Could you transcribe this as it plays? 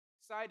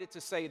Excited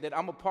to say that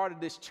I'm a part of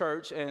this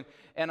church and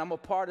I'm a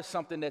part of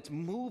something that's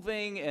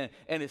moving and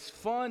it's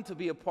fun to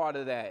be a part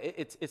of that.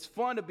 It's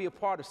fun to be a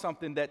part of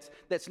something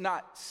that's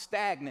not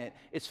stagnant.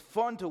 It's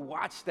fun to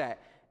watch that.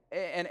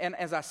 And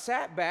as I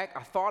sat back,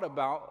 I thought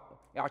about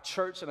our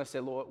church and I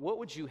said, Lord, what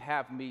would you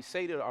have me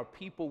say to our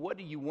people? What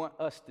do you want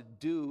us to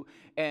do?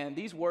 And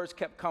these words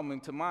kept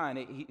coming to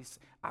mind.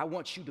 I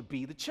want you to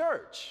be the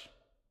church.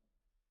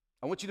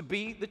 I want you to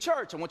be the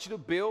church. I want you to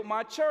build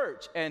my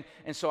church. And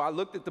so I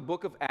looked at the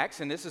book of Acts,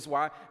 and this is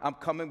why I'm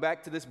coming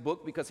back to this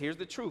book, because here's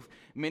the truth.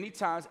 Many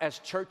times as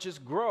churches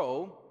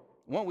grow,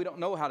 one, we don't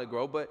know how to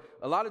grow, but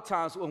a lot of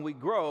times when we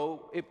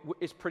grow,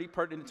 it's pretty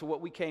pertinent to what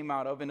we came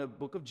out of in the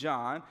book of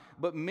John.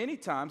 But many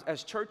times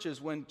as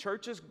churches, when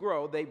churches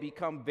grow, they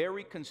become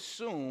very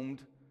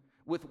consumed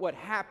with what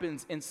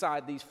happens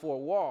inside these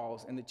four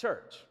walls in the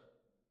church.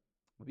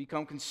 We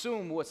become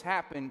consumed with what's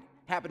happening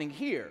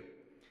here.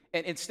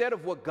 And instead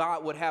of what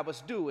God would have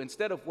us do,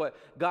 instead of what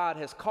God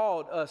has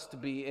called us to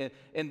be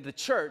in the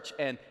church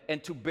and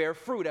to bear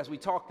fruit, as we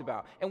talked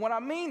about. And what I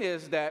mean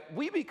is that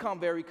we become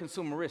very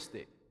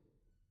consumeristic.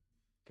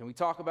 Can we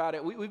talk about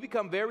it? We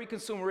become very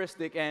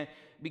consumeristic and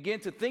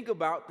begin to think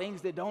about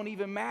things that don't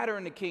even matter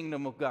in the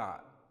kingdom of God.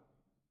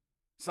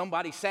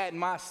 Somebody sat in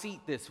my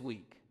seat this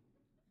week.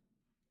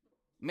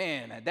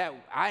 Man,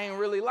 I ain't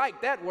really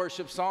like that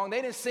worship song.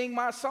 They didn't sing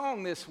my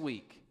song this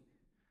week.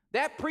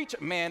 That preacher,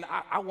 man,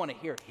 I want to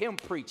hear him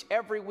preach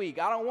every week.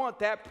 I don't want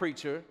that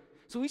preacher.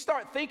 So we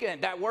start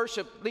thinking that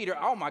worship leader,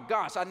 oh my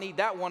gosh, I need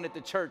that one at the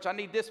church. I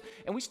need this.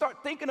 And we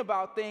start thinking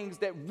about things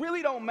that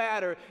really don't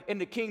matter in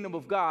the kingdom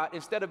of God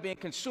instead of being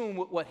consumed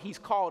with what he's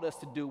called us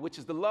to do, which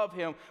is to love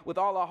him with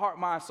all our heart,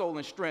 mind, soul,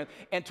 and strength,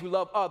 and to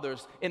love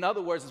others. In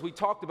other words, as we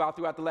talked about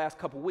throughout the last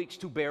couple of weeks,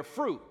 to bear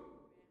fruit.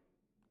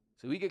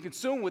 So we get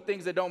consumed with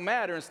things that don't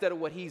matter instead of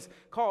what he's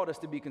called us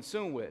to be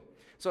consumed with.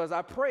 So as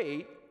I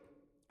prayed,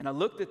 and I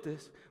looked at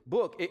this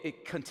book,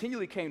 it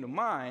continually came to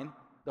mind,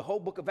 the whole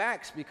book of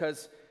Acts,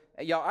 because,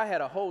 y'all, I had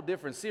a whole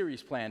different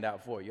series planned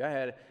out for you. We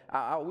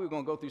were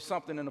going to go through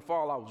something in the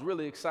fall I was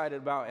really excited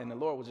about, and the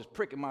Lord was just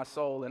pricking my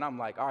soul, and I'm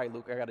like, all right,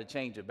 Luke, I got to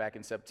change it back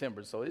in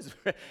September. So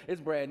it's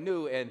brand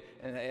new,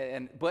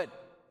 but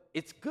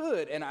it's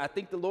good, and I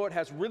think the Lord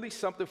has really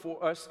something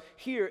for us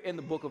here in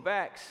the book of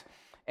Acts.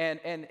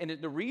 And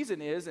the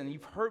reason is, and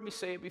you've heard me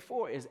say it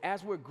before, is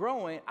as we're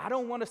growing, I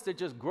don't want us to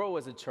just grow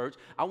as a church.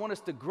 I want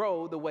us to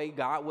grow the way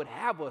God would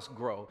have us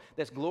grow.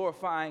 That's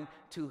glorifying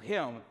to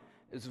him.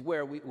 This is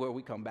where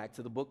we come back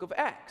to the book of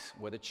Acts,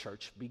 where the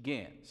church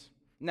begins.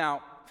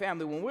 Now,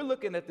 family, when we're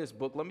looking at this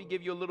book, let me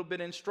give you a little bit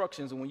of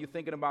instructions. And when you're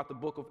thinking about the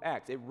book of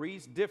Acts, it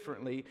reads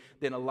differently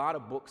than a lot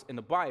of books in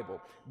the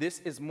Bible. This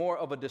is more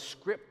of a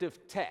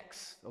descriptive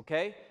text,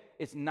 okay?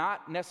 It's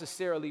not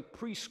necessarily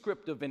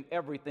prescriptive in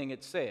everything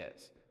it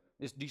says.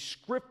 It's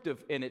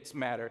descriptive in its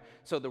matter.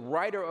 So the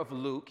writer of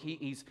Luke,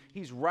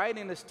 he's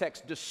writing this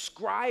text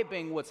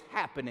describing what's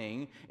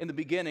happening in the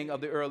beginning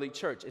of the early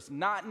church. It's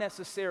not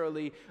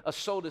necessarily a,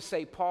 so to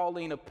say,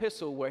 Pauline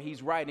epistle where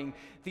he's writing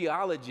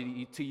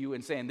theology to you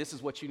and saying this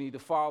is what you need to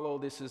follow,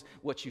 this is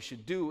what you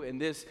should do in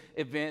this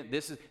event.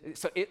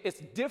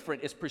 It's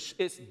different.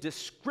 It's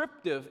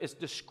descriptive. It's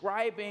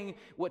describing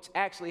what's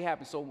actually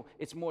happened. So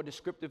it's more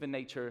descriptive in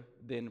nature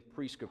than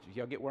prescriptive.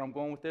 Y'all get where I'm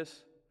going with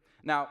this?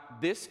 Now,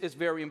 this is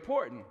very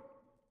important.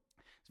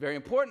 It's very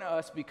important to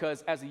us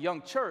because as a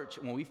young church,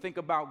 when we think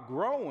about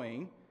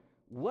growing,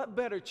 what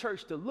better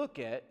church to look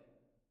at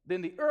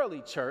than the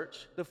early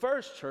church, the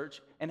first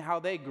church, and how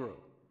they grew?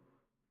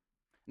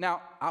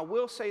 Now, I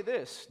will say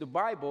this, the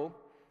Bible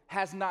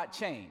has not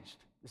changed.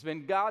 It's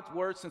been God's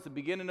word since the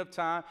beginning of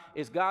time.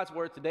 It's God's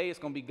word today. It's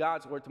going to be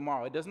God's word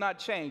tomorrow. It does not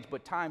change,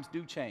 but times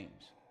do change.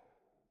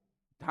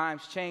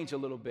 Times change a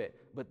little bit,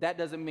 but that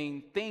doesn't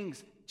mean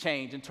things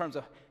change in terms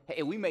of,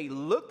 hey, we may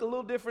look a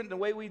little different the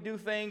way we do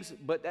things,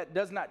 but that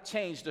does not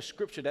change the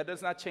scripture. That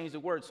does not change the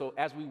word. So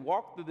as we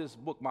walk through this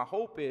book, my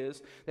hope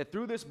is that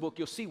through this book,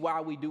 you'll see why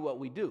we do what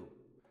we do.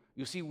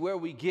 You'll see where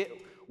we get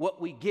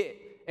what we get.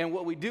 And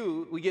what we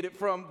do, we get it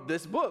from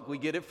this book. We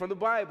get it from the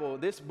Bible.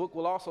 This book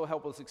will also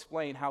help us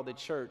explain how the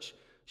church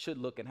should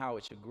look and how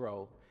it should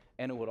grow.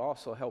 And it would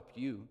also help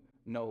you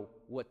know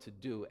what to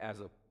do as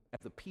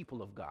the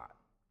people of God.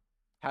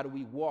 How do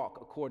we walk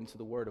according to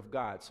the word of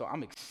God? So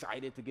I'm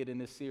excited to get in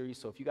this series.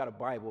 So if you got a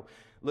Bible,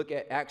 look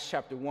at Acts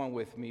chapter 1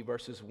 with me,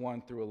 verses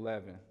 1 through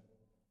 11.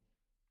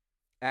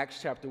 Acts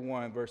chapter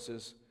 1,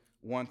 verses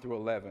 1 through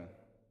 11.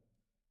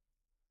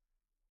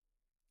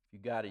 If you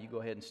got it, you go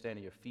ahead and stand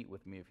on your feet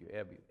with me if you're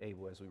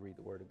able as we read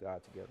the word of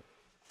God together.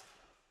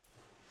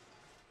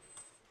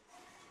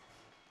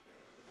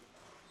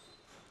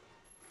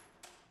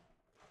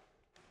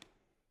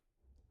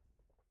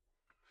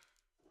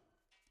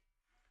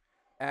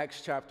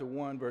 Acts chapter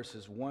 1,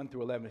 verses 1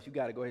 through 11. If you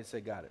got it, go ahead and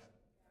say got it.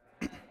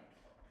 It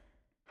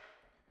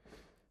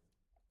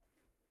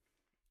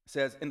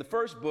says, in the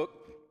first book,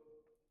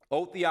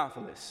 O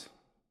Theophilus,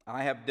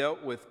 I have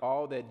dealt with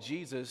all that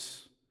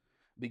Jesus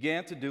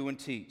began to do and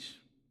teach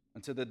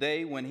until the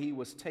day when he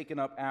was taken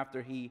up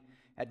after he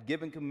had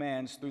given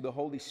commands through the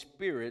Holy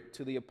Spirit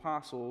to the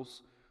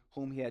apostles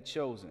whom he had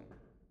chosen.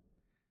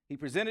 He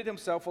presented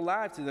himself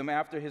alive to them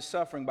after his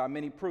suffering by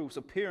many proofs,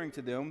 appearing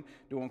to them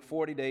during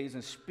 40 days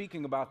and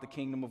speaking about the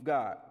kingdom of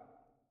God.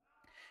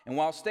 And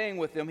while staying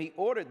with them, he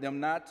ordered them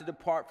not to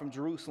depart from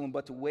Jerusalem,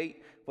 but to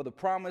wait for the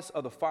promise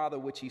of the Father,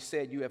 which he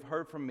said, "You have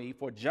heard from me,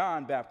 for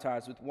John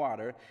baptized with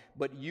water,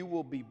 but you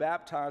will be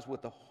baptized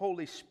with the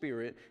Holy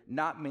Spirit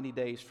not many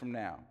days from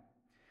now."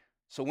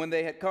 So when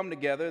they had come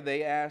together,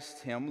 they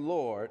asked him,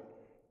 "Lord,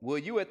 will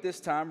you at this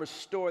time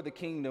restore the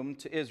kingdom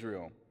to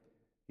Israel?"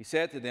 He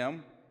said to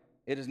them,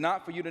 "It is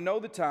not for you to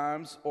know the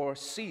times or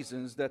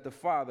seasons that the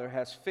Father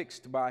has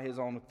fixed by his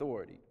own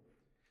authority.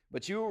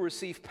 But you will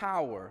receive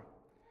power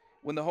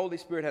when the Holy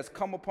Spirit has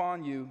come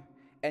upon you,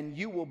 and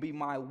you will be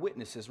my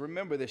witnesses."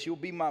 Remember this, you'll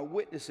be my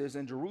witnesses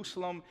in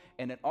Jerusalem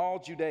and in all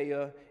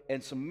Judea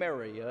and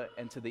Samaria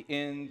and to the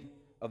end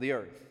of the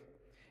earth.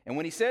 And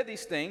when he said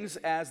these things,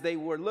 as they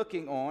were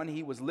looking on,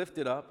 he was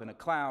lifted up, and a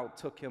cloud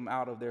took him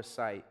out of their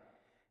sight.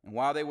 And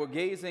while they were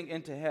gazing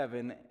into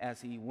heaven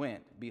as he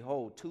went,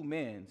 behold, two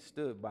men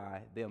stood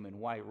by them in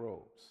white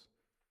robes.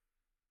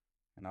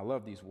 And I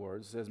love these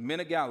words. It says,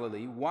 "Men of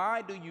Galilee,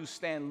 why do you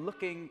stand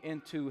looking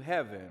into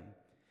heaven?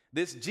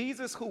 This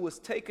Jesus who was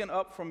taken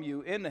up from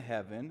you into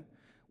heaven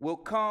will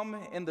come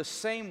in the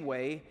same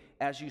way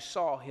as you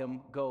saw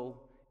him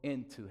go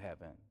into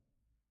heaven."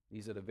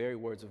 These are the very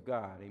words of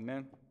God.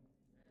 Amen.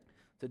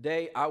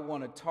 Today, I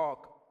want to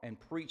talk and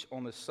preach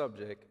on the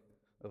subject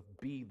of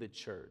be the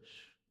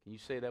church. Can you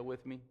say that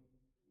with me?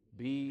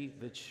 Be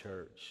the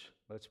church.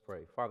 Let's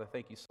pray. Father,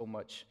 thank you so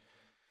much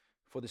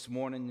for this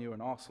morning. You're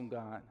an awesome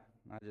God.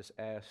 I just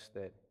ask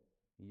that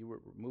you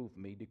would remove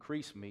me,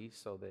 decrease me,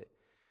 so that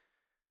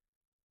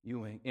you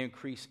will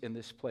increase in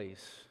this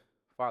place.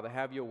 Father,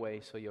 have your way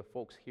so your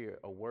folks hear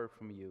a word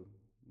from you.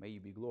 May you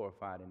be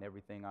glorified in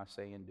everything I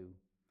say and do.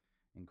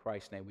 In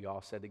Christ's name, we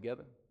all said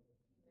together,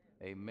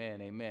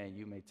 amen, amen.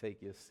 You may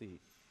take your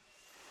seat.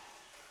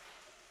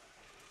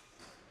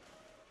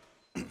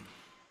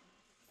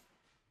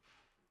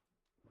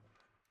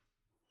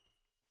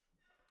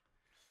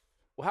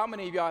 Well, how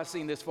many of y'all have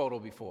seen this photo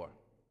before?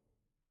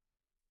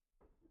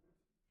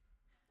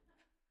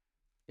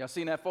 Y'all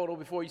seen that photo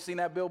before? You seen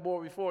that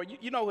billboard before?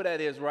 You know who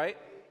that is, right?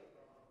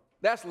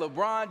 That's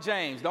LeBron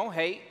James. Don't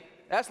hate.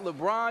 That's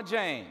LeBron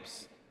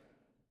James.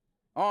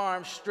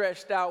 Arms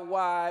stretched out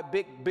wide,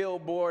 big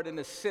billboard in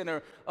the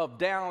center of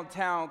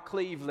downtown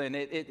Cleveland.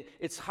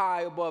 It's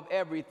high above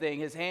everything.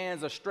 His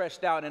hands are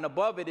stretched out, and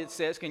above it, it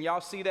says, can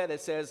y'all see that?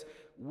 It says,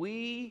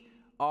 "We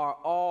are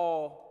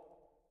all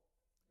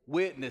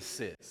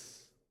witnesses."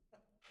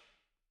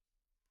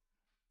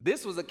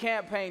 This was a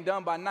campaign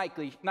done by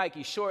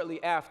Nike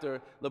shortly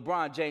after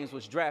LeBron James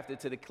was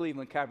drafted to the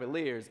Cleveland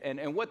Cavaliers.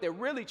 And what they're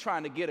really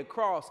trying to get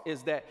across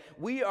is that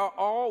we are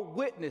all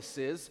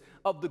witnesses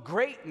of the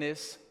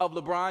greatness of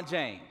LeBron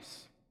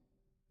James.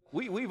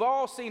 We've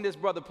all seen this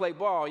brother play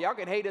ball. Y'all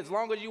can hate as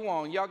long as you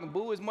want. Y'all can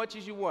boo as much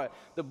as you want.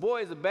 The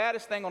boy is the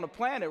baddest thing on the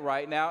planet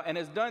right now and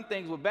has done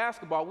things with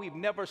basketball we've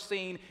never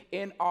seen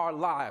in our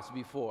lives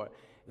before.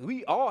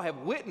 We all have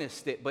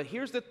witnessed it, but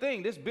here's the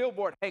thing. This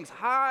billboard hangs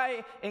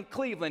high in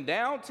Cleveland,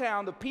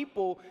 downtown. The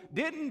people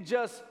didn't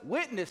just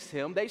witness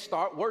him, they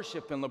start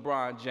worshiping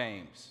LeBron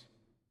James.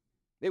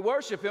 They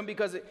worship him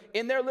because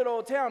in their little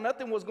old town,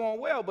 nothing was going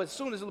well, but as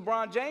soon as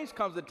LeBron James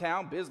comes to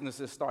town,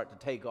 businesses start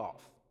to take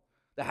off.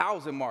 The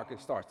housing market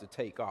starts to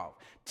take off.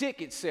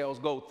 Ticket sales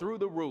go through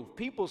the roof.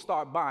 People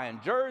start buying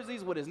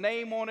jerseys with his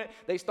name on it.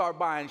 They start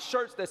buying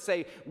shirts that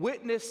say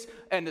 "Witness,"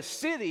 and the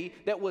city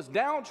that was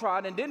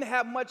downtrodden and didn't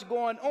have much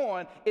going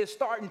on is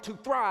starting to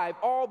thrive,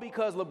 all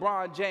because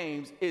LeBron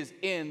James is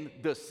in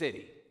the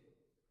city.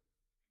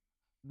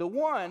 The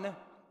one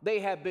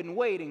they have been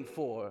waiting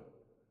for.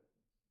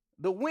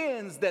 The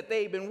wins that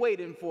they've been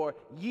waiting for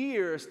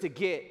years to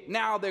get,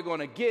 now they're going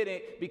to get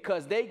it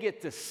because they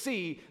get to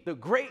see the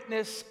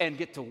greatness and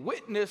get to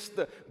witness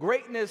the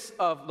greatness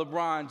of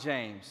LeBron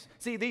James.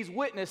 See, these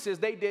witnesses,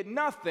 they did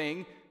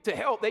nothing to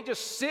help. They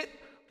just sit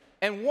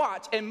and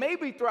watch and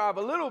maybe thrive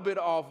a little bit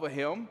off of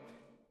him.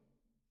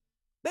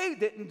 They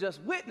didn't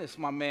just witness,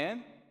 my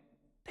man.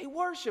 They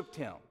worshiped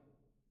him.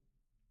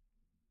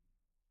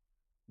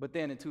 But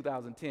then in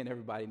 2010,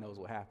 everybody knows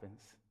what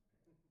happens.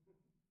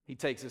 He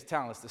takes his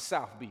talents to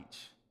South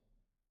Beach,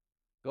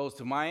 goes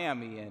to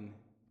Miami, and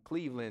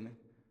Cleveland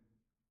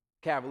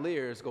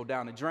Cavaliers go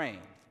down the drain.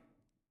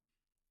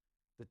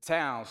 The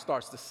town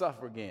starts to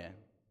suffer again.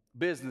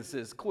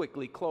 Businesses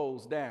quickly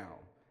close down.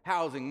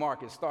 Housing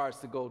market starts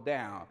to go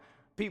down.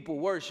 People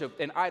worshiped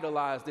and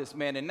idolized this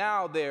man, and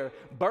now they're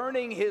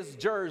burning his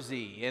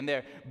jersey, and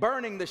they're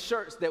burning the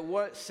shirts that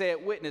once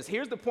said "Witness."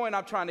 Here's the point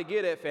I'm trying to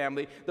get at,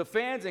 family. The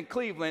fans in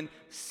Cleveland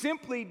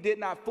simply did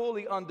not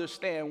fully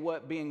understand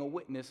what being a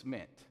witness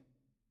meant.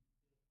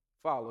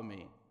 Follow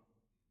me.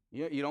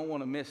 You don't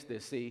want to miss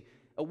this. See,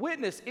 A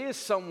witness is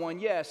someone,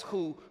 yes,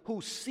 who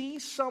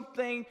sees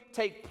something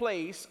take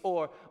place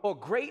or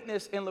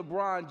greatness in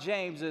LeBron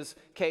James's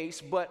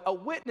case, but a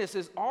witness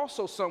is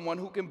also someone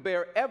who can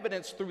bear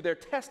evidence through their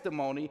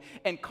testimony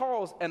and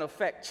cause and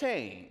affect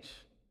change.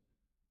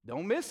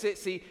 Don't miss it.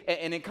 See,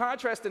 and in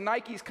contrast to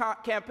Nike's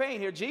campaign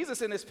here,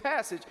 Jesus in this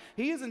passage,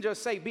 he doesn't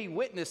just say be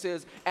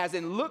witnesses as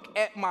in look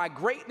at my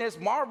greatness,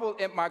 marvel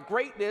at my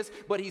greatness,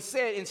 but he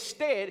said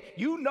instead,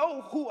 you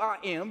know who I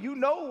am, you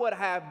know what I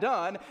have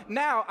done.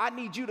 Now I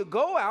need you to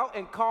go out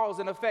and cause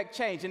and affect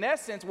change. In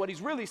essence, what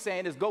he's really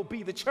saying is go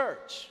be the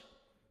church.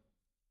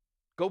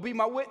 Go be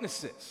my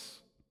witnesses.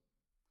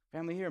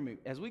 Family, hear me.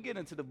 As we get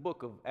into the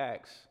book of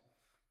Acts,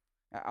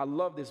 I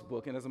love this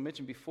book, and as I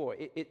mentioned before,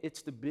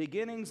 it's the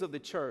beginnings of the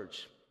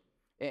church,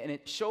 and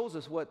it shows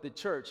us what the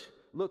church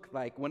looked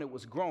like when it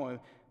was growing.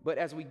 But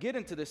as we get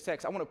into this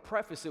text, I want to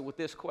preface it with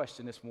this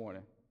question this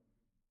morning.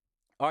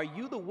 Are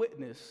you the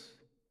witness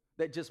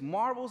that just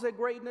marvels at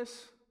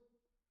greatness,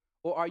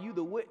 or are you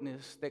the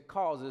witness that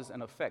causes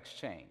and affects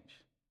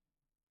change?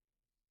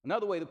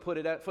 Another way to put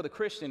it for the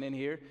Christian in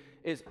here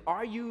is,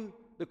 are you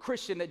the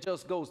Christian that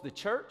just goes to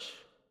church,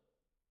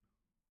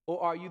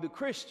 or are you the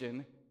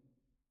Christian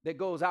that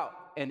goes out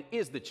and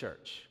is the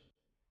church?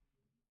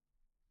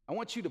 I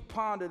want you to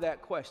ponder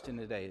that question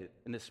today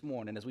and this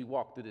morning as we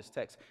walk through this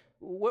text.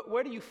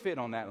 Where do you fit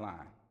on that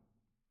line?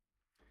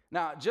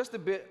 Now, just a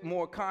bit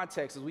more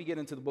context as we get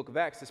into the book of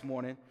Acts this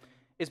morning.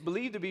 It's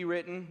believed to be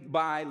written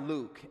by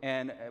Luke,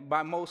 and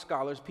by most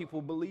scholars,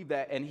 people believe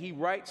that, and he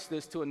writes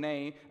this to a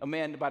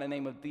man by the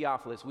name of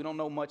Theophilus. We don't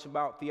know much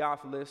about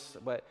Theophilus,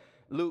 but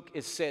Luke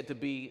is said to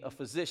be a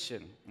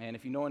physician, and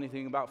if you know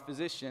anything about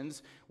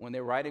physicians, when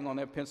they're writing on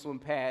their pencil and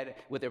pad,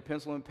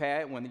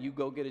 when you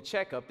go get a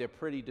checkup, they're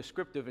pretty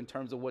descriptive in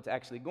terms of what's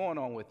actually going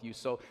on with you.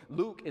 So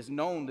Luke is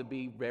known to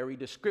be very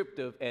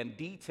descriptive and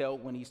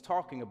detailed when he's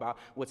talking about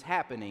what's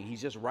happening.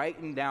 He's just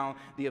writing down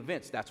the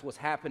events. That's what's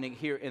happening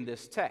here in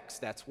this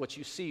text. That's what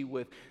you see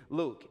with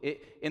Luke.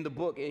 In the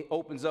book, it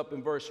opens up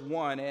in verse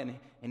 1, and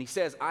he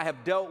says, I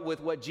have dealt with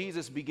what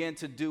Jesus began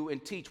to do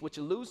and teach, which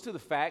alludes to the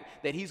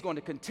fact that he's going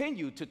to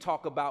continue to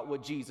talk about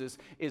what Jesus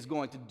is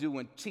going to do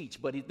and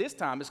teach. But this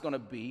time it's going to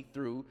be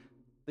through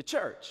the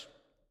church.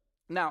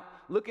 Now,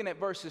 looking at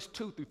verses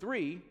 2 through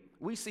 3,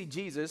 we see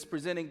Jesus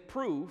presenting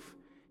proof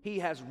he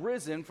has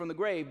risen from the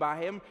grave by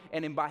him.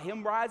 And by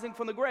him rising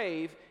from the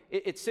grave,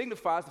 it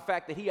signifies the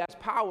fact that he has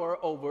power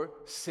over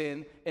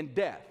sin and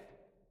death.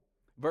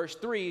 Verse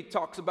 3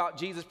 talks about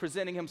Jesus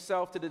presenting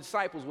himself to the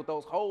disciples with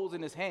those holes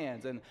in his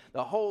hands and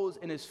the holes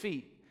in his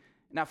feet.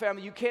 Now,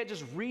 family, you can't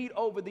just read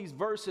over these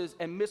verses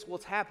and miss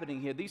what's happening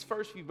here. These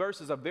first few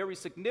verses are very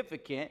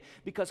significant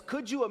because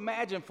could you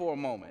imagine for a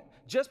moment,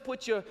 just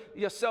put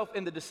yourself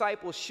in the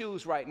disciples'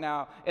 shoes right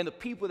now and the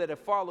people that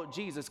have followed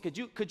Jesus. Could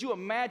you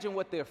imagine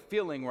what they're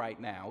feeling right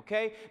now,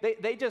 okay?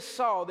 They just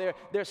saw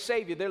their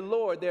Savior, their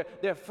Lord,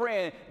 their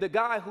friend, the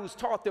guy who's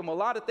taught them a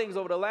lot of things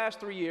over the last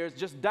 3 years,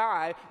 just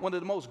die one of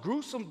the most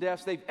gruesome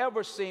deaths they've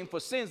ever seen for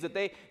sins that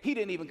he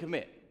didn't even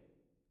commit.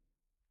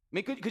 I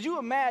mean, could you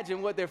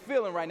imagine what they're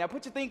feeling right now?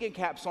 Put your thinking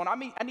caps on.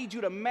 I need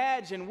you to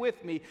imagine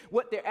with me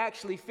what they're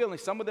actually feeling.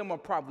 Some of them are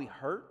probably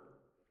hurt.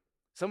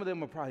 Some of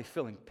them are probably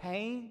feeling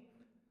pain.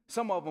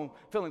 Some of them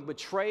feeling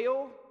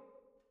betrayal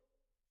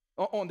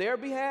on their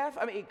behalf.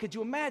 I mean, could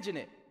you imagine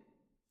it?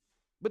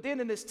 But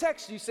then in this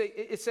text,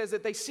 it says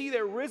that they see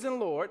their risen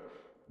Lord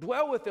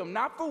dwell with them,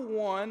 not for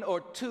 1 or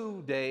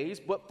 2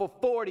 days, but for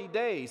 40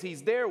 days.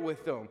 He's there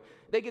with them.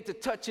 They get to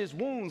touch his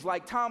wounds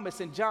like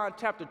Thomas in John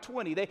chapter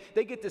 20.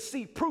 They get to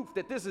see proof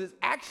that this is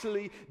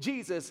actually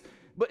Jesus.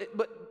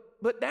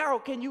 But now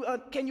can you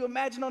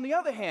imagine on the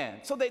other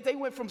hand? So they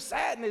went from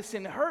sadness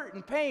and hurt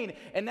and pain,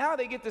 and now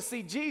they get to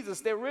see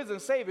Jesus, their risen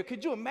Savior.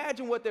 Could you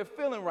imagine what they're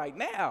feeling right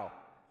now?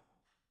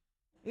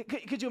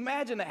 Could you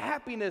imagine the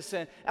happiness?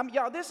 And I mean,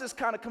 y'all, this is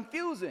kind of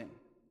confusing.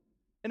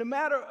 In a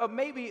matter of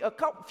maybe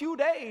few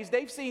days,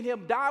 they've seen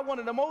him die one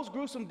of the most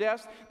gruesome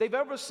deaths they've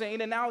ever seen,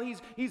 and now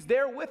he's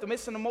there with them.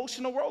 It's an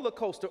emotional roller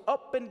coaster,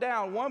 up and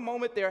down. One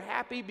moment they're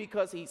happy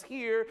because he's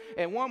here,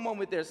 and one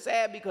moment they're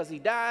sad because he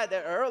died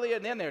earlier,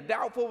 and then they're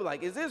doubtful,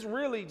 like, is this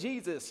really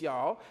Jesus,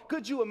 y'all?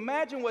 Could you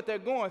imagine what they're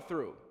going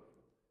through?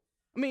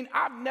 I mean,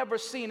 I've never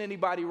seen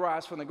anybody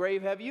rise from the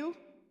grave, have you?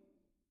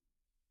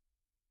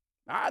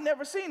 I've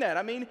never seen that.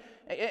 I mean,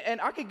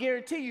 and I can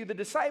guarantee you the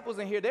disciples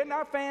in here, they're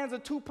not fans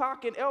of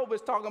Tupac and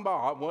Elvis talking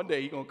about, one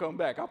day he's going to come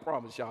back. I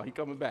promise y'all, he's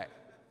coming back.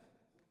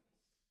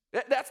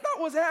 That's not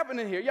what's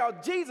happening here. Y'all,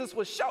 Jesus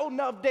was sure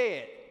enough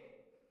dead.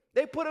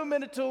 They put him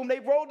in the tomb. They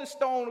rolled the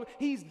stone.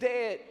 He's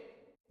dead.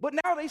 But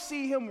now they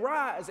see him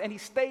rise, and he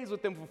stays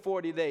with them for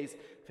 40 days.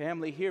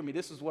 Family, hear me.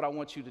 This is what I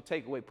want you to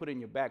take away, put in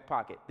your back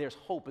pocket. There's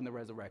hope in the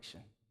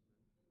resurrection.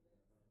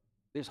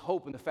 There's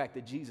hope in the fact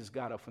that Jesus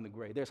got up from the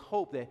grave. There's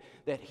hope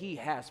that he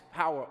has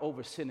power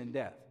over sin and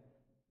death.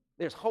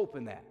 There's hope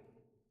in that.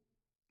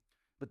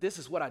 But this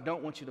is what I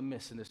don't want you to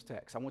miss in this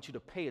text. I want you to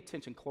pay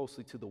attention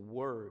closely to the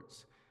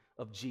words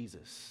of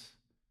Jesus,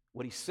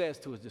 what he says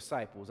to his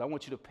disciples. I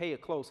want you to pay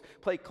close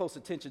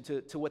attention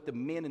to what the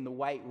men in the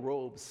white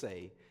robes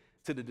say.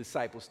 to the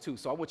disciples too.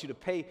 So I want you to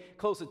pay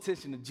close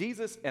attention to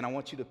Jesus, and I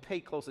want you to pay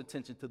close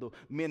attention to the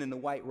men in the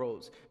white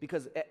robes,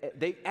 because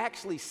they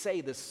actually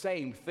say the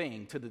same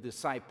thing to the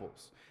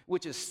disciples,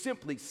 which is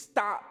simply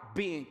stop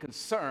being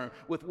concerned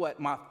with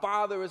what my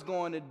Father is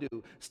going to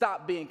do.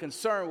 Stop being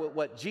concerned with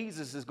what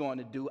Jesus is going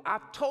to do.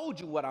 I've told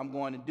you what I'm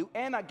going to do,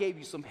 and I gave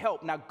you some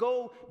help. Now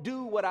go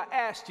do what I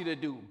asked you to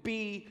do.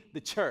 Be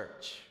the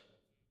church.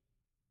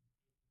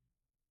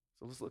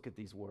 So let's look at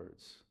these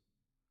words.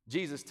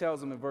 Jesus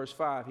tells them in verse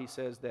 5, he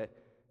says that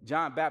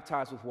John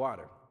baptized with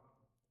water.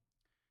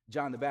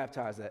 John the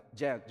Baptist,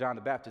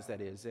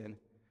 that is.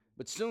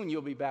 But soon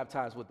you'll be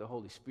baptized with the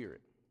Holy Spirit.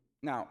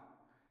 Now,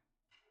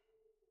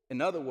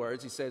 in other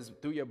words, he says,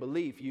 through your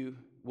belief, you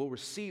will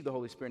receive the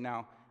Holy Spirit.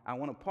 Now, I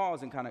want to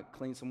pause and kind of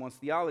clean someone's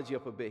theology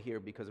up a bit here,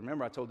 because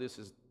remember, I told this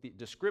is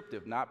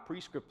descriptive, not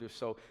prescriptive.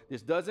 So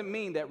this doesn't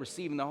mean that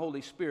receiving the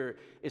Holy Spirit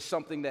is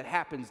something that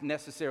happens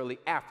necessarily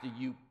after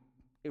you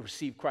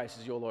receive Christ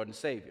as your Lord and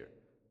Savior.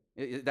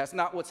 That's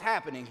not what's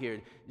happening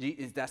here.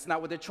 That's not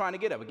what they're trying to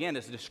get at. Again,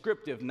 it's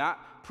descriptive,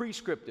 not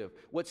prescriptive.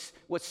 What's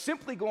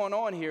simply going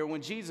on here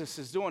when Jesus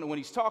is doing it, when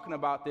he's talking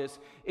about this,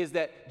 is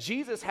that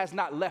Jesus has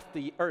not left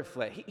the earth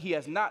yet. He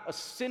has not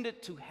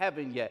ascended to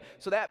heaven yet.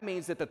 So that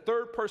means that the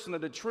third person of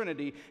the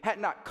Trinity had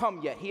not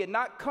come yet. He had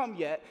not come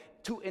yet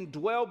to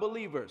indwell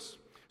believers.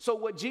 So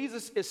what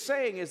Jesus is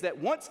saying is that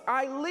once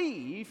I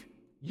leave,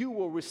 you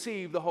will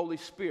receive the Holy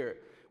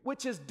Spirit,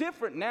 which is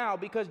different now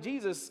because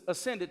Jesus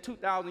ascended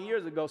 2,000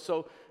 years ago.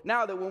 So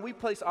now that when we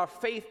place our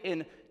faith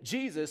in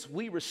Jesus,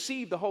 we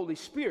receive the Holy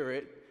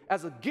Spirit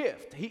as a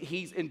gift.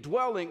 He's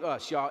indwelling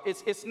us, y'all.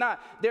 It's not,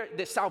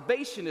 the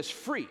salvation is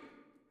free.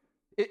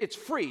 It's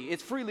free.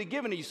 It's freely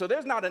given to you. So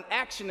there's not an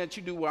action that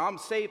you do where I'm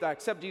saved, I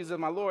accept Jesus as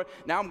my Lord.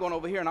 Now I'm going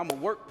over here and I'm going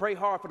to work, pray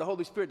hard for the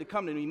Holy Spirit to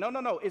come to me.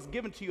 No. It's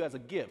given to you as a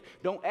gift.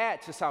 Don't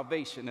add to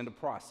salvation in the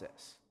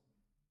process.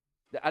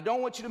 I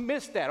don't want you to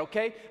miss that,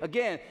 okay?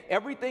 Again,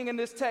 everything in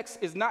this text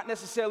is not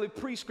necessarily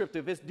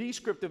prescriptive. It's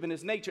descriptive in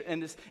its nature,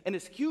 and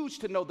it's huge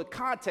to know the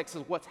context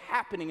of what's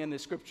happening in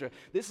this scripture.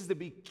 This is the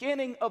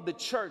beginning of the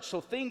church,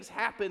 so things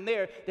happen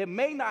there that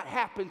may not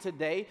happen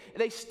today.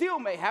 They still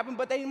may happen,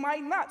 but they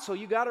might not, so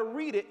you got to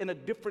read it in a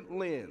different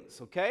lens,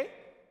 okay?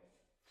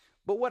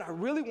 But what I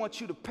really want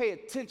you to pay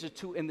attention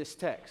to in this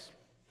text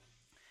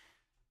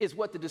is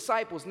what the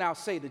disciples now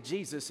say to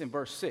Jesus in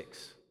verse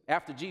 6.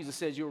 After Jesus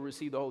says you'll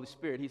receive the Holy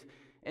Spirit,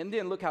 and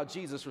then look how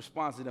Jesus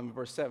responds to them in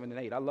verse 7 and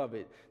 8. I love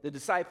it. The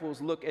disciples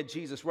look at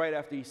Jesus right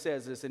after he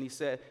says this, and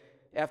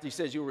after he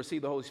says you'll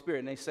receive the Holy Spirit,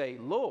 and they say,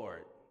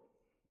 Lord,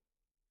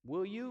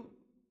 will you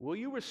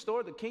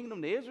restore the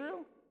kingdom to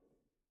Israel?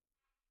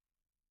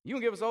 You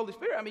gonna give us the Holy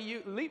Spirit? I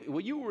mean,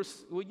 will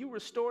you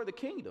restore the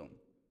kingdom?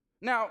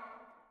 Now,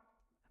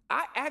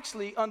 I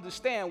actually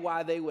understand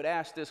why they would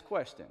ask this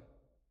question.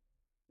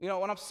 You know,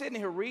 when I'm sitting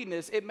here reading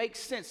this, it makes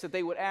sense that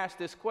they would ask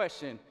this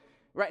question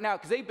right now,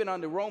 because they've been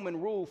under Roman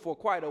rule for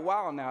quite a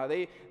while now.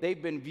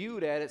 They've been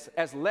viewed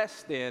as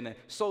less than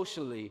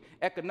socially,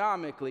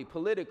 economically,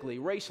 politically,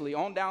 racially,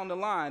 on down the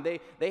line.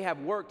 They have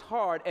worked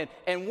hard.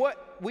 And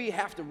what we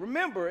have to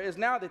remember is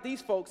now that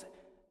these folks,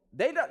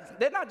 they're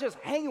not just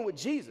hanging with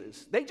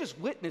Jesus. They just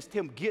witnessed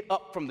him get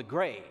up from the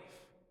grave.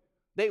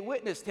 They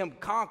witnessed him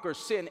conquer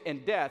sin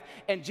and death,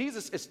 and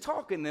Jesus is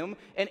talking to them,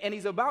 and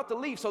he's about to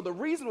leave. So the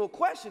reasonable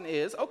question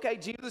is, okay,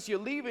 Jesus, you're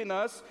leaving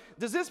us.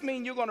 Does this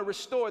mean you're going to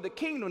restore the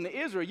kingdom to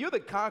Israel? You're the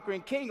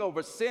conquering king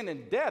over sin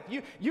and death.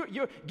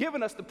 You're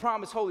giving us the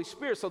promised Holy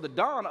Spirit. So the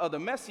dawn of the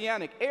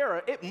Messianic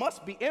era, it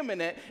must be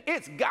imminent.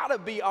 It's got to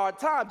be our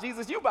time.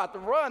 Jesus, you're about to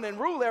run and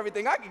rule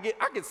everything. I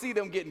can see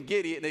them getting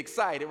giddy and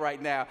excited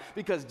right now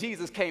because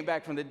Jesus came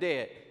back from the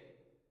dead.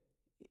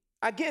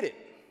 I get it.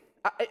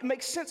 It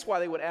makes sense why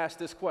they would ask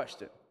this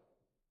question.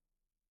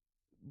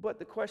 But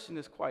the question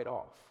is quite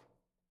off.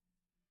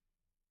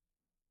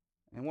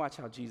 And watch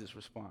how Jesus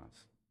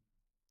responds.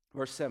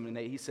 Verse 7 and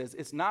 8, he says,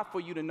 it's not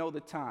for you to know the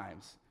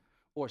times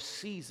or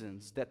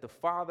seasons that the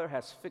Father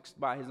has fixed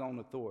by his own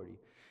authority,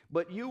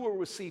 but you will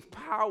receive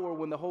power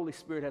when the Holy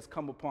Spirit has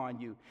come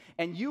upon you.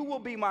 And you will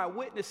be my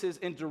witnesses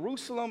in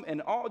Jerusalem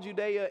and all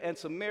Judea and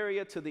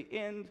Samaria to the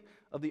end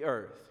of the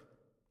earth.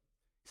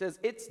 It says,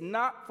 it's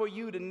not for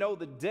you to know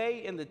the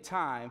day and the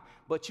time,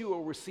 but you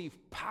will receive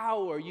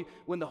power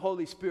when the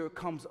Holy Spirit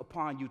comes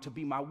upon you to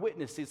be my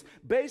witnesses.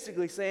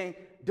 Basically saying,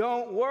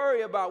 don't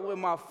worry about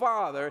when my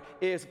Father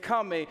is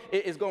coming,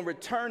 is going to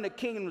return the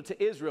kingdom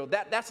to Israel.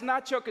 That's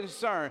not your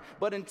concern.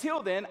 But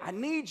until then, I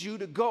need you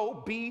to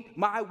go be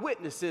my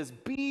witnesses.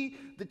 Be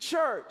the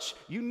church.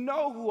 You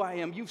know who I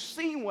am. You've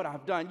seen what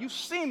I've done. You've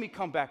seen me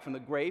come back from the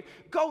grave.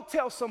 Go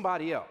tell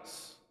somebody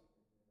else.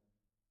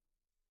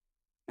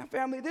 Now,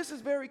 family, this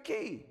is very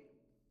key,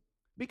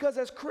 because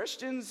as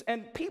Christians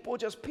and people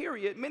just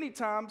period, many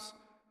times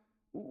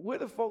we're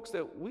the folks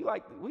that we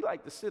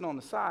like to sit on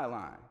the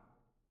sideline.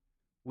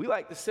 We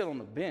like to sit on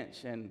the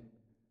bench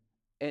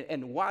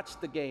and watch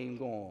the game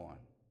go on.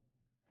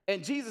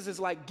 And Jesus is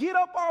like, get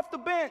up off the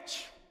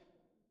bench.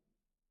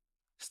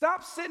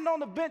 Stop sitting on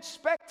the bench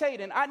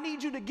spectating. I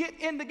need you to get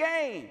in the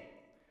game.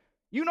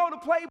 You know the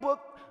playbook.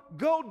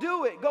 Go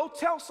do it. Go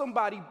tell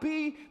somebody.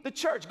 Be the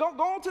church. Go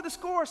on to the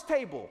scores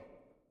table.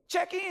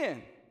 Check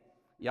in.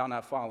 Y'all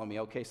not following me,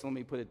 okay? So let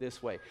me put it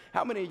this way.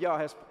 How many of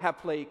y'all have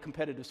played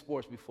competitive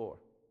sports before?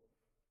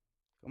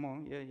 Come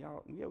on, yeah,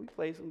 we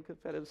played some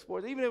competitive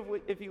sports. Even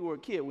if you were a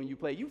kid when you've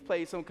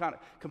played some kind of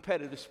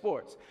competitive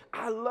sports.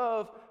 I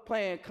love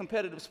playing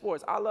competitive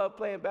sports. I love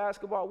playing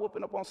basketball,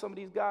 whooping up on some of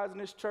these guys in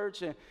this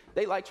church, and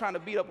they like trying to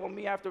beat up on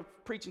me after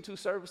preaching 2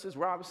 services,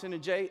 Robinson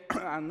and Jay.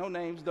 I know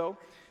names, though.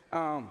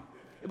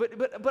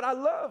 But I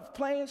love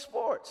playing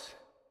sports.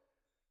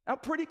 I'm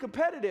pretty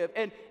competitive.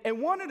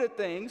 And one of the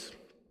things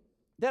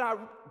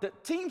the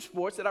team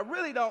sports that I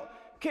really don't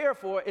care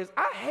for is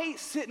I hate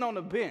sitting on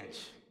the bench.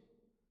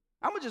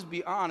 I'm going to just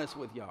be honest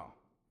with y'all.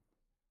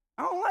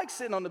 I don't like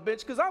sitting on the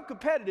bench because I'm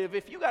competitive.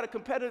 If you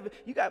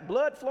got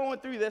blood flowing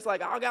through you that's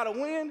like, I got to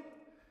win,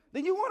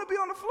 then you want to be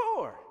on the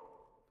floor.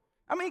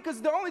 I mean,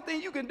 because the only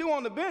thing you can do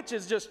on the bench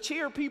is just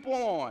cheer people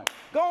on.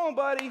 Go on,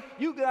 buddy.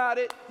 You got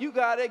it. You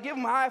got it. Give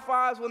them high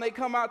fives when they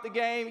come out the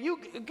game. You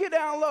get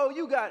down low.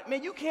 You got it.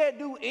 Man, you can't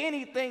do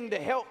anything to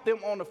help them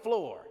on the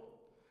floor.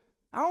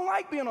 I don't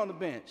like being on the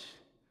bench.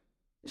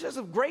 It's just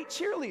a great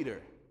cheerleader.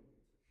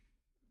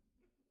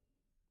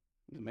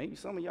 Maybe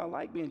some of y'all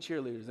like being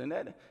cheerleaders,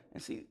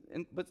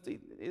 but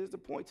here's the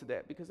point to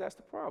that, because that's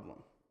the problem.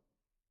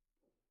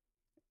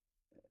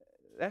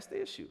 That's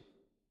the issue.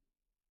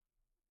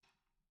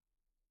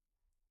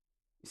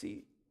 You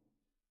see,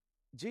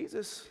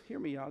 Jesus, hear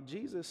me out,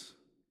 Jesus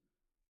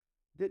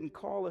didn't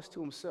call us to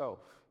himself.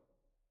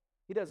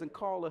 He doesn't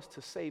call us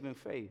to saving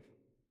faith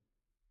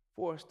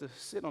for us to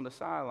sit on the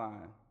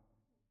sideline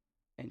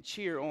and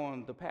cheer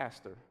on the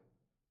pastor.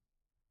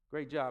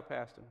 Great job,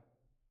 Pastor.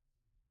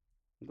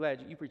 I'm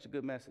glad you preached a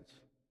good message.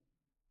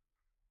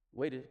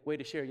 Way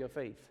to share your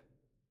faith.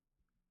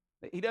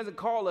 He doesn't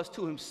call us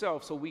to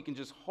himself so we can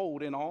just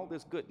hold in all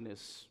this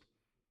goodness.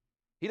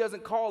 He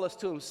doesn't call us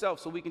to himself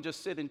so we can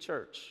just sit in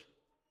church,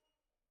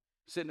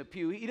 sit in the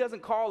pew. He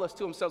doesn't call us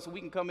to himself so we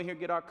can come in here,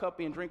 get our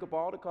cuppy and drink up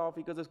all the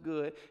coffee because it's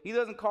good. He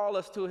doesn't call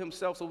us to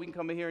himself so we can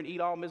come in here and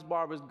eat all Miss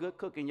Barbara's good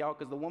cooking, y'all,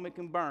 because the woman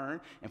can burn.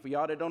 And for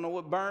y'all that don't know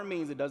what burn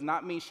means, it does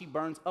not mean she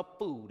burns up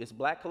food. It's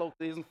black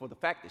colloquialism for the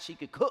fact that she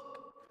could cook.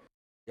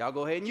 Y'all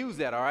go ahead and use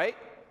that, all right?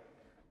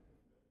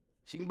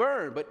 She can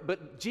burn,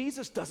 but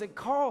Jesus doesn't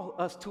call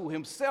us to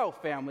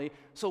himself, family,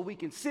 so we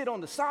can sit on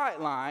the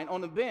sideline,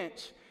 on the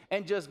bench,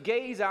 and just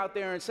gaze out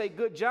there and say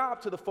good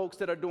job to the folks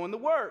that are doing the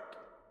work.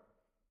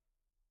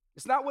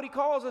 It's not what he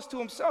calls us to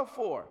himself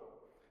for.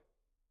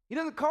 He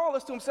doesn't call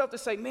us to himself to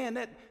say,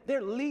 man,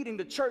 they're leading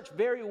the church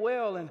very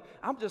well, and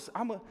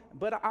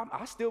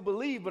I still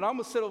believe, but I'm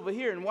going to sit over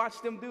here and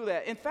watch them do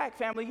that. In fact,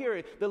 family, hear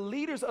it. The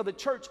leaders of the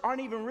church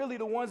aren't even really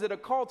the ones that are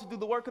called to do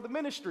the work of the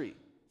ministry.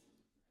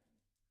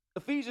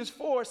 Ephesians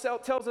 4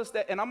 tells us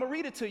that, and I'm going to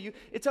read it to you.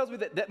 It tells me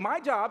that my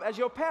job as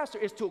your pastor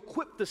is to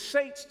equip the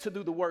saints to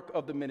do the work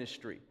of the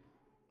ministry.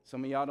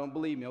 Some of y'all don't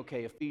believe me.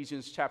 Okay,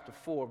 Ephesians chapter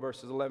 4,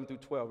 verses 11 through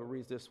 12, it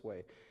reads this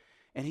way.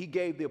 And he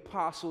gave the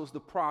apostles, the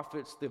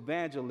prophets, the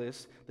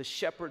evangelists, the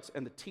shepherds,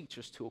 and the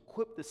teachers to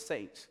equip the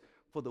saints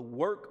for the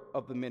work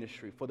of the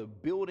ministry, for the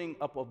building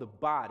up of the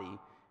body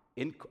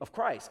of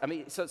Christ. I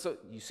mean, so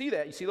you see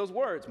that. You see those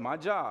words. My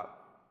job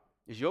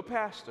as your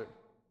pastor,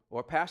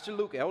 or Pastor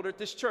Luke, elder at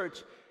this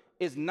church,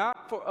 is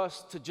not for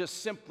us to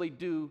just simply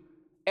do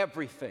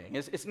everything.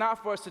 It's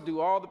not for us to do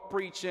all the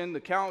preaching,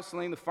 the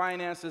counseling, the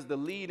finances, the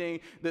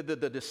leading, the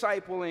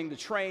discipling, the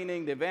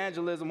training, the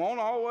evangelism, on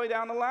all the way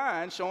down the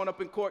line, showing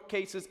up in court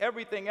cases,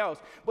 everything else.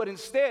 But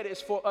instead,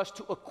 it's for us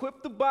to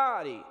equip the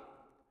body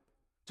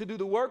to do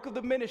the work of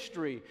the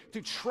ministry,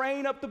 to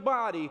train up the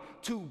body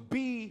to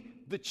be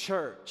the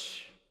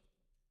church.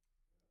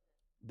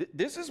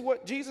 This is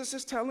what Jesus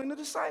is telling the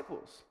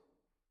disciples.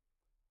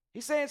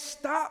 He's saying,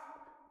 stop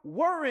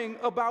worrying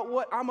about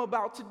what I'm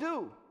about to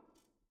do.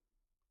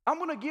 I'm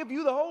going to give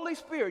you the Holy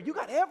Spirit. You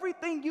got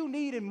everything you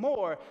need and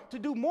more to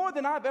do more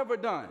than I've ever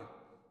done.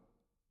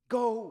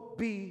 Go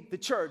be the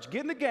church.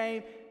 Get in the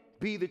game,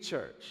 be the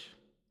church.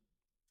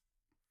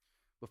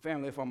 But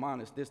family, if I'm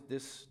honest,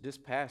 this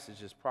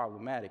passage is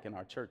problematic in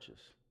our churches.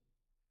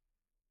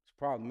 It's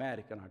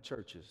problematic in our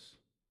churches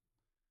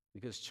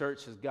because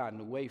church has gotten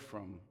away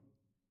from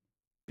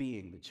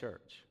being the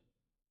church.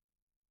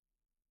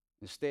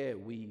 Instead,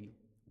 we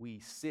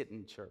sit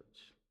in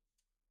church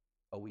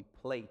or we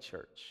play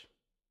church.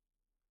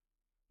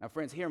 Now,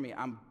 friends, hear me.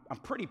 I'm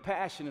pretty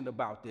passionate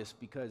about this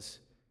because,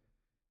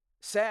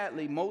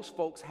 sadly, most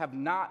folks have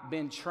not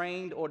been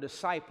trained or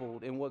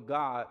discipled in what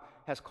God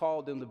has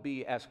called them to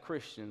be as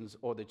Christians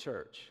or the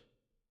church.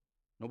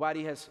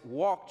 Nobody has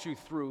walked you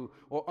through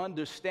or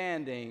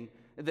understanding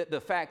the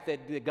fact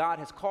that God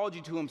has called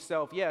you to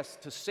himself, yes,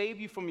 to save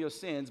you from your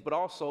sins, but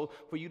also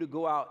for you to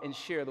go out and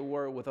share the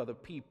word with other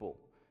people.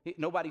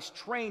 Nobody's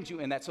trained you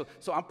in that.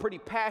 So I'm pretty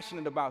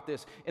passionate about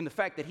this and the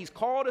fact that he's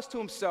called us to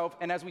himself.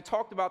 And as we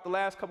talked about the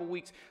last couple of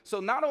weeks, so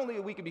not only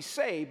that we can be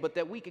saved, but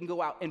that we can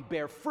go out and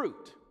bear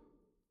fruit.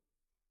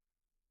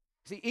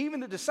 See,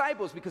 even the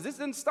disciples, because this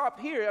didn't stop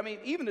here. I mean,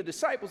 even the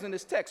disciples in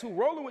this text who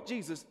rolling with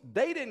Jesus,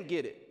 they didn't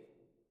get it.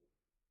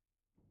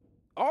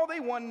 All they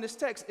want in this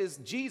text is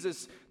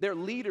Jesus, their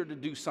leader, to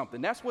do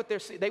something. That's what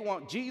they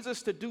want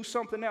Jesus to do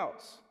something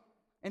else.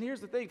 And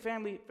here's the thing,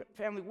 family,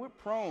 we're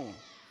prone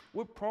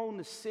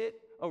to sit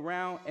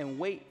around and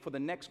wait for the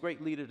next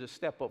great leader to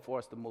step up for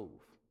us to move.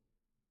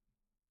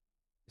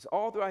 It's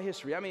all throughout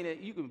history. I mean,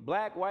 you can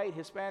black, white,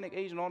 Hispanic,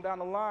 Asian, on down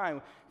the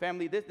line.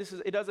 Family,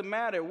 it doesn't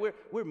matter.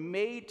 We're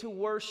made to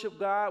worship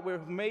God. We're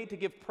made to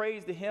give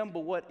praise to Him. But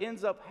what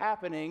ends up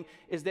happening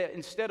is that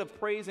instead of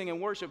praising and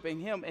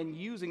worshiping Him and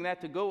using that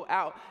to go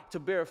out to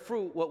bear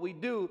fruit, what we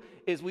do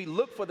is we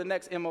look for the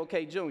next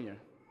MLK Jr.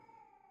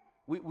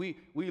 We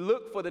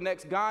look for the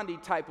next Gandhi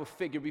type of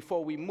figure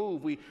before we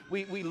move. We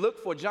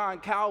look for John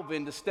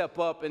Calvin to step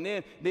up, and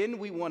then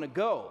we want to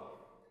go.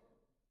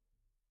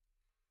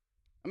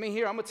 I mean,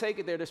 here, I'm going to take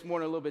it there this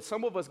morning a little bit.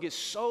 Some of us get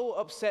so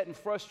upset and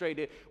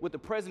frustrated with the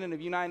President of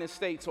the United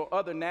States or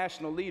other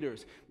national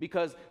leaders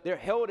because they're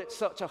held at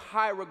such a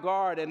high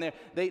regard, and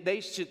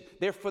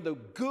they're for the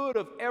good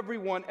of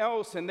everyone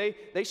else, and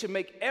they should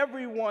make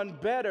everyone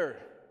better.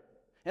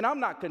 And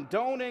I'm not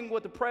condoning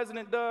what the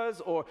president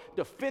does or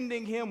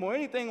defending him or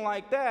anything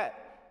like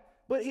that.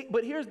 But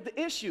here's the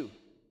issue.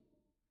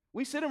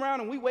 We sit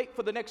around and we wait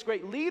for the next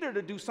great leader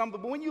to do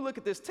something, but when you look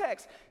at this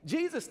text,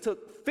 Jesus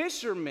took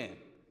fishermen,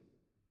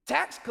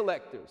 tax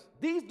collectors.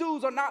 These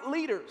dudes are not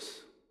leaders.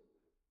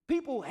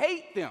 People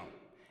hate them.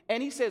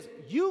 And he says,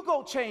 you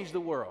go change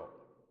the world.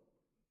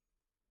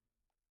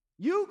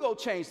 You go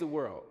change the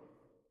world.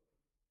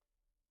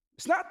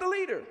 It's not the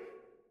leader.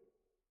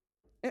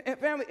 And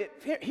family,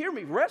 hear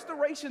me.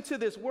 Restoration to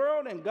this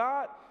world and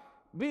God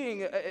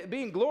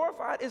being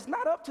glorified is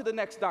not up to the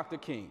next Dr.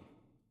 King.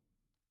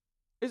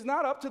 It's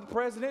not up to the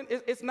president.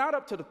 It's not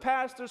up to the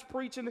pastors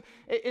preaching.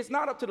 It's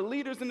not up to the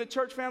leaders in the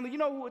church family. You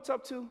know who it's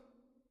up to?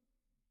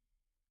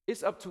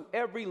 It's up to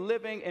every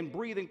living and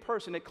breathing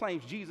person that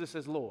claims Jesus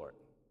as Lord.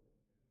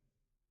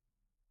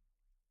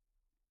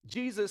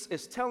 Jesus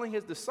is telling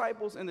his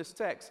disciples in this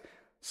text,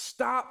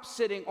 stop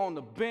sitting on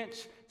the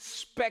bench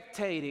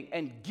spectating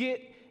and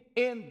get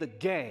in the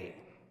game.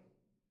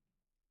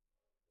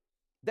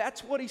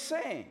 That's what he's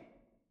saying.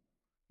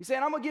 He's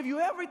saying, I'm going to give you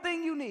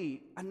everything you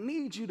need. I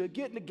need you to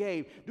get in the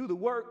game, do the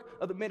work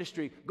of the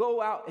ministry, go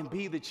out and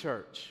be the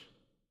church.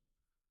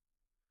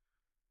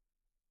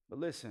 But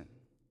listen,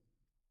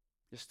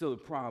 there's still a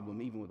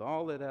problem, even with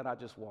all of that I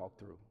just walked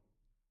through.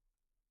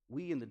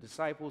 We and the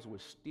disciples were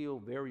still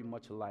very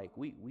much alike.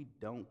 We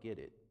don't get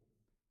it.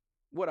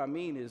 What I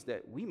mean is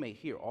that we may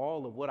hear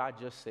all of what I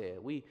just said.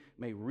 We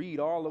may read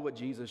all of what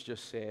Jesus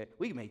just said.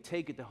 We may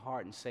take it to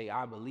heart and say,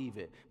 I believe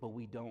it, but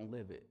we don't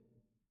live it.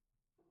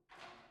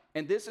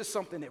 And this is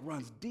something that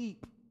runs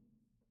deep.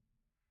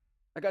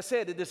 Like I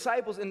said, the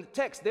disciples in the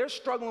text, they're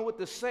struggling with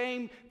the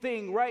same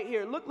thing right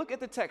here. Look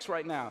at the text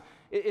right now.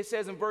 It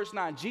says in verse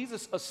 9,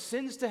 Jesus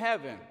ascends to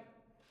heaven,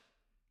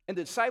 and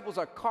the disciples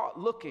are caught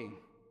looking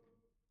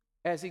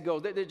as he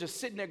goes. They're just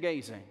sitting there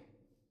gazing.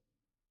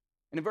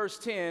 And in verse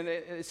 10,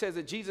 it says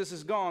that Jesus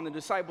is gone. The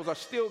disciples are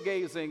still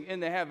gazing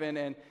into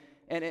heaven.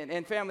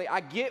 And family,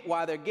 I get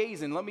why they're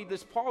gazing. Let me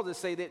just pause and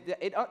say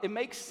that it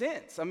makes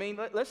sense. I mean,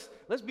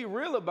 let's be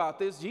real about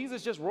this.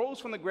 Jesus just rose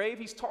from the grave.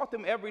 He's taught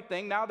them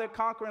everything. Now their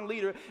conquering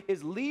leader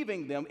is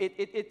leaving them.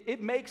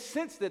 It makes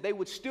sense that they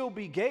would still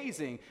be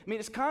gazing. I mean,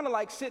 it's kind of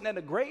like sitting at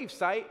a grave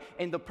site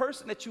and the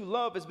person that you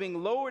love is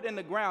being lowered in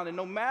the ground. And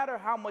no matter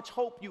how much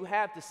hope you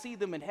have to see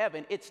them in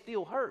heaven, it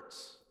still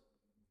hurts.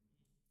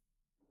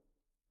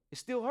 It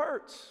still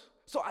hurts.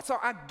 So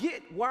I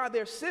get why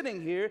they're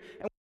sitting here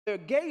and they're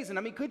gazing.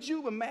 I mean, could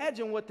you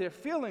imagine what they're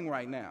feeling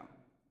right now?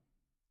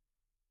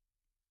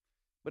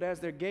 But as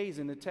they're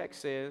gazing, the text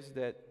says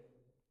that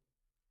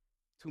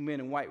two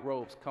men in white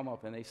robes come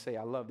up and they say,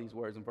 I love these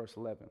words in verse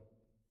 11.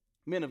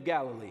 Men of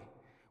Galilee,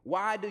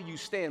 why do you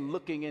stand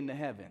looking into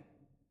heaven?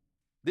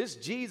 This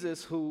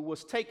Jesus who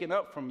was taken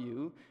up from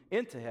you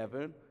into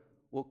heaven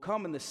will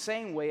come in the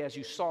same way as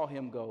you saw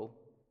him go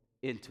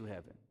into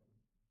heaven.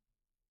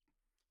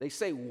 They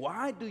say,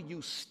 why do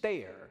you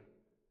stare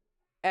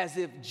as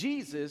if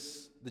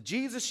Jesus, the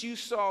Jesus you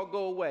saw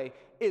go away,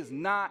 is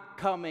not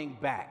coming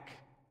back?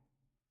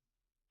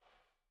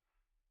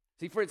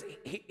 See, friends,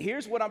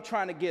 here's what I'm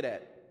trying to get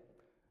at.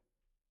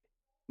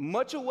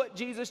 Much of what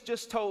Jesus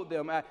just told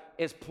them,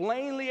 as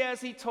plainly as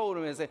he told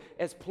them,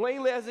 as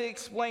plainly as he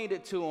explained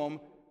it to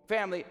them,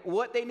 family,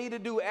 what they need to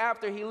do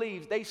after he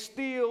leaves, they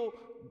still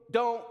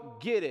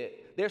don't get it.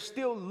 They're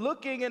still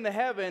looking into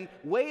heaven,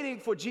 waiting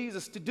for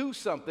Jesus to do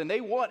something.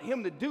 They want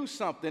him to do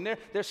something.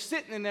 They're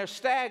sitting and they're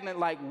stagnant,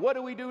 like, what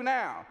do we do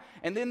now?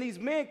 And then these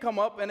men come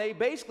up and they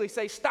basically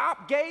say,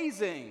 stop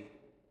gazing.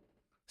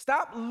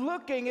 Stop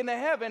looking into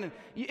heaven.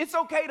 It's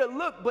okay to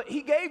look, but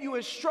he gave you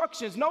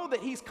instructions. Know that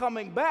he's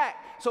coming back.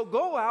 So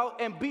go out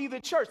and be the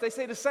church. They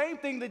say the same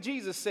thing that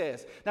Jesus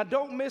says. Now,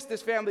 don't miss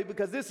this, family,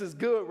 because this is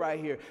good right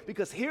here.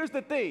 Because here's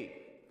the thing.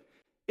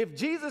 If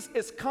Jesus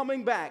is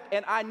coming back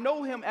and I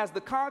know him as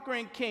the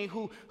conquering king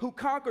who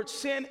conquered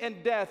sin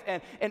and death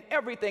and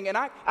everything, and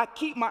I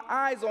keep my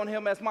eyes on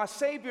him as my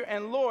Savior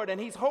and Lord, and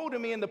he's holding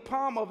me in the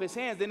palm of his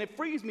hands, and it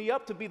frees me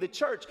up to be the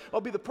church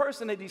or be the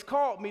person that he's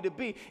called me to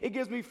be. It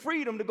gives me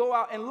freedom to go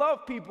out and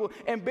love people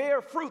and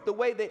bear fruit the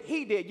way that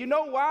he did. You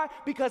know why?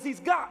 Because he's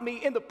got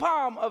me in the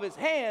palm of his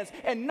hands,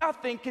 and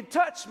nothing can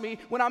touch me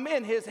when I'm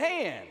in his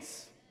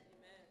hands.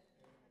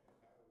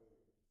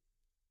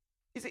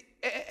 You see,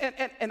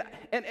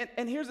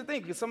 and here's the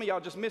thing, because some of y'all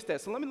just missed that.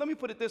 So let me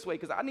put it this way,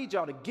 because I need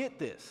y'all to get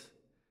this.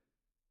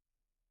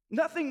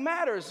 Nothing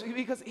matters,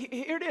 because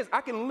here it is.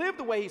 I can live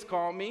the way he's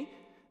called me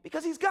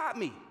because he's got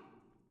me.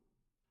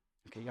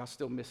 Okay, y'all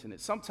still missing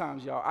it.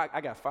 Sometimes, y'all, I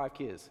got 5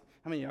 kids.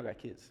 How many of y'all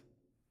got kids?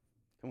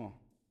 Come on.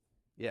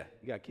 Yeah,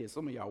 you got kids.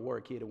 Some of y'all were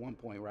a kid at one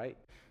point, right?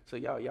 So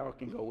y'all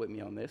can go with me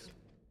on this.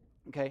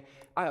 Okay,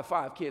 I have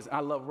 5 kids.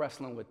 I love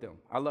wrestling with them.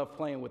 I love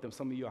playing with them.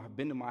 Some of you have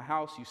been to my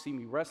house. You see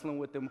me wrestling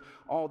with them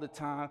all the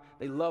time.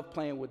 They love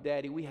playing with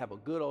Daddy. We have a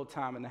good old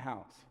time in the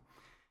house.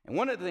 And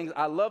one of the things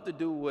I love to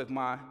do with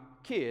my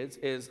kids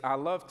is I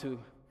love to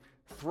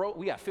throw.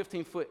 We got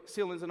 15-foot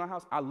ceilings in our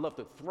house. I love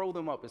to throw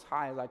them up as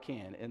high as I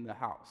can in the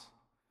house.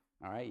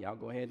 All right, y'all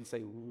go ahead and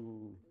say,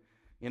 ooh.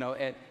 You know,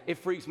 and it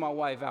freaks my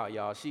wife out,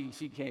 y'all. She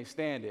can't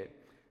stand it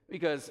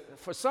because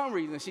for some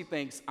reason she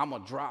thinks I'm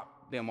going to drop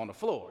them on the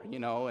floor, you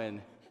know,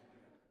 and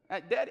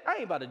Daddy, I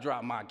ain't about to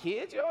drop my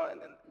kids, you know.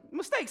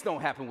 Mistakes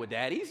don't happen with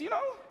daddies, you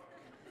know.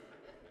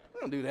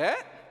 We don't do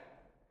that.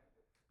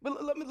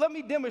 But let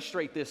me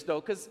demonstrate this, though,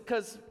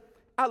 because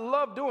I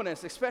love doing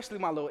this, especially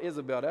my little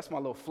Isabel. That's my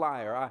little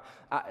flyer.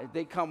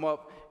 They come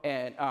up,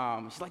 and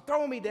she's like,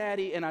 throw me,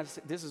 Daddy. And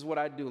this is what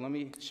I do. Let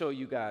me show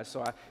you guys.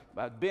 So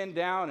I bend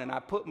down, and I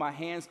put my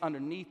hands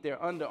underneath their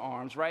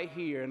underarms right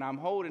here, and I'm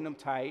holding them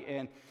tight.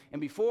 And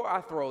before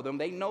I throw them,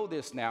 they know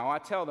this now. I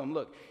tell them,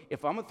 look,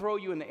 if I'm going to throw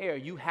you in the air,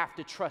 you have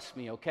to trust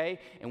me, okay?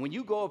 And when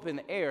you go up in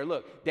the air,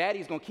 look,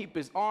 Daddy's going to keep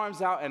his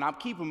arms out, and I'm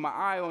keeping my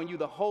eye on you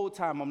the whole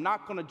time. I'm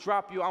not going to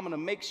drop you. I'm going to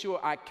make sure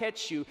I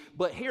catch you.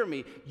 But hear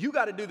me, you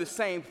got to do the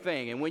same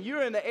thing. And when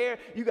you're in the air,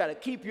 you got to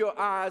keep your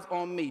eyes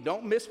on me.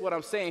 Don't miss what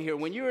I'm saying here.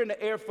 When you're in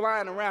the air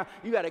flying around,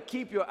 you got to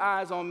keep your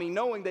eyes on me,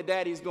 knowing that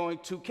Daddy's going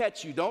to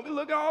catch you. Don't be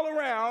looking all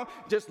around.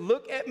 Just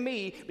look at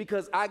me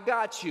because I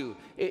got you.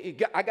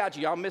 I got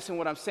you. Y'all missing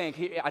what I'm saying.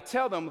 I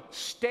tell them,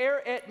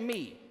 stare at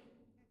me.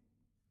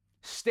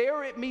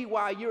 Stare at me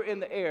while you're in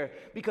the air,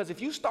 because if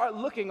you start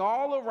looking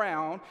all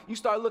around, you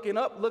start looking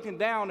up, looking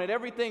down at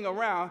everything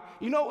around,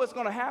 you know what's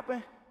going to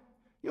happen?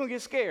 You're going to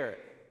get scared.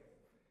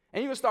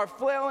 And you're going to start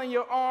flailing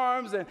your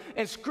arms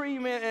and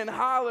screaming and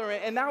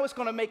hollering, and now it's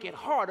going to make it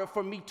harder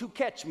for me to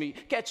catch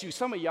you.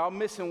 Some of y'all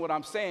missing what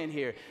I'm saying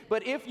here.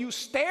 But if you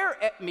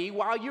stare at me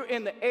while you're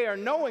in the air,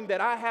 knowing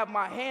that I have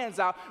my hands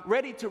out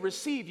ready to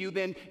receive you,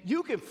 then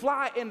you can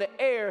fly in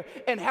the air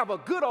and have a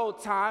good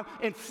old time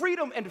in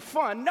freedom and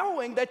fun,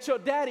 knowing that your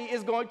daddy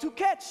is going to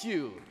catch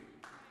you.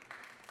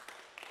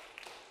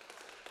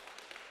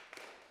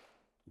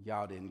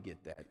 Y'all didn't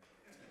get that.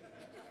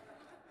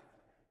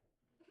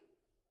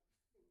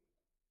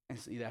 And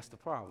see, that's the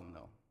problem,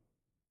 though.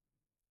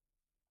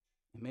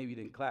 And maybe you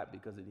didn't clap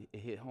because it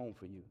hit home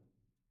for you.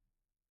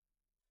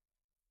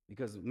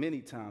 Because many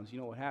times, you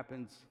know what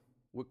happens?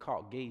 We're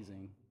caught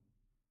gazing,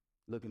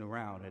 looking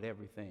around at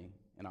everything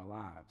in our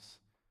lives.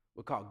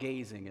 We're caught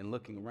gazing and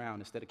looking around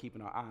instead of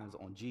keeping our eyes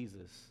on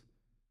Jesus.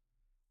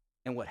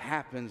 And what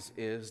happens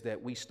is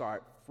that we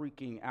start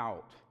freaking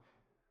out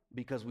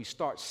because we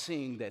start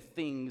seeing that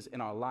things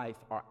in our life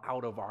are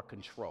out of our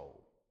control.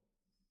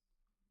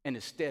 And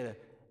instead of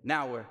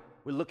now we're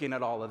looking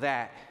at all of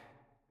that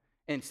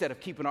instead of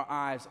keeping our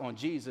eyes on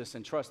Jesus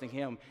and trusting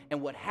him.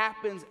 And what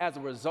happens as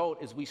a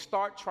result is we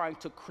start trying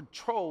to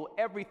control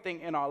everything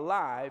in our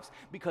lives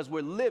because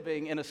we're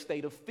living in a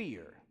state of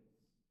fear.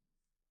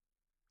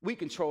 We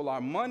control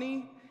our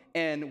money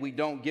and we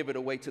don't give it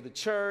away to the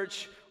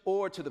church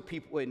or to the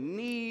people in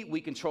need. We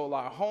control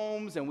our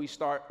homes and we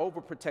start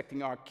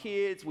overprotecting our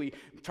kids. We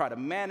try to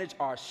manage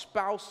our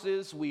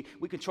spouses. We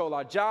control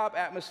our job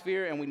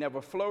atmosphere and we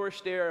never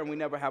flourish there and we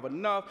never have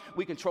enough.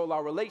 We control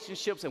our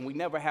relationships and we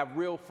never have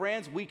real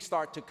friends. We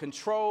start to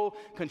control,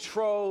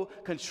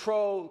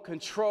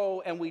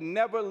 and we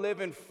never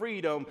live in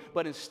freedom,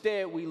 but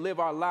instead we live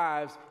our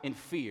lives in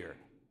fear.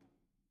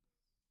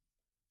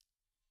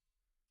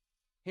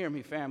 Hear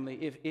me,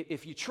 family.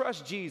 If you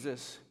trust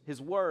Jesus,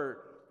 his word,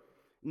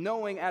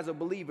 knowing as a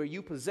believer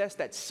you possess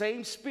that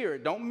same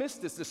spirit, don't miss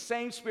this, the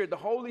same spirit, the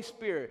Holy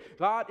Spirit,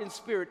 God in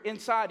spirit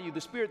inside of you,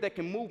 the spirit that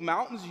can move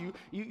mountains,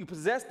 you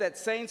possess that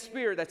same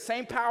spirit, that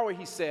same power,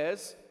 he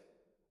says,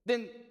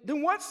 then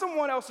what's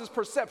someone else's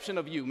perception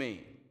of you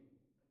mean?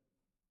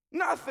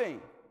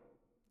 Nothing.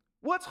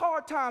 What's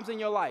hard times in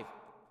your life?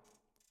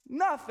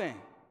 Nothing.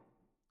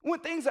 When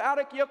things are out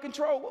of your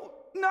control,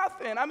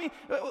 nothing. I mean,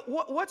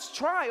 what's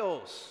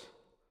trials?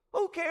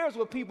 Who cares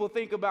what people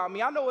think about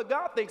me? I know what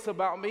God thinks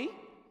about me.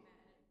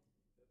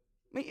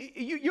 I mean,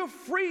 you're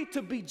free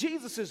to be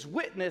Jesus'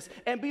 witness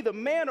and be the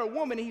man or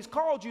woman he's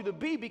called you to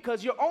be,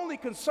 because you're only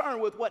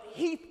concerned with what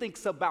he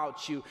thinks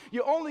about you.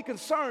 You're only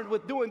concerned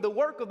with doing the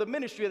work of the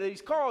ministry that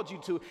he's called you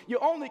to.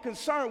 You're only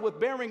concerned with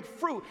bearing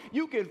fruit.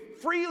 You can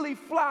freely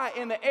fly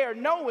in the air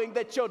knowing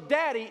that your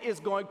daddy is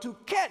going to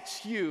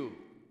catch you.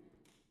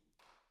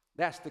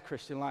 That's the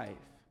Christian life.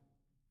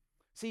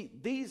 See,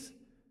 these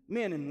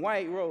men in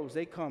white robes,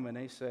 they come and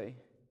they say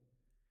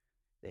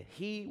that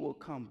he will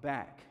come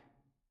back.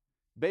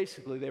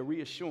 Basically, they're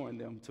reassuring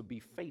them to be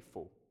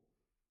faithful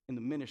in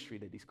the ministry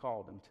that he's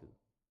called them to.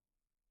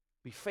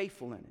 Be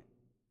faithful in it.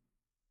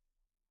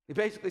 They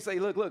basically say,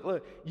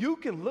 look, you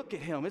can look at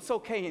him. It's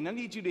okay, and I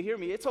need you to hear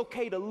me. It's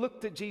okay to look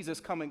to Jesus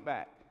coming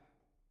back.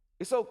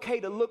 It's okay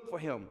to look for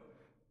him.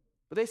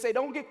 But they say,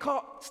 don't get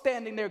caught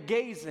standing there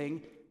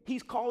gazing.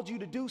 He's called you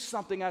to do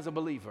something as a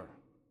believer.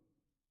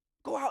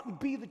 Go out and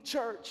be the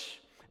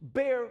church.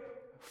 Bear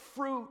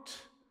fruit.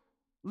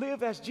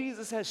 Live as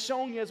Jesus has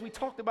shown you, as we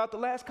talked about the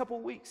last couple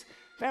of weeks.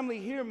 Family,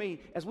 hear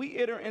me. As we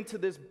enter into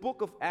this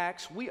book of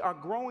Acts, we are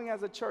growing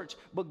as a church,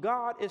 but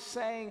God is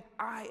saying,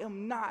 I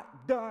am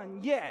not done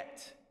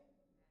yet.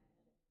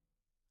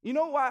 You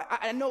know why?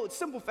 I know it's a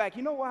simple fact.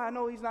 You know why I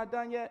know he's not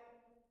done yet?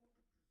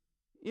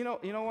 You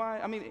know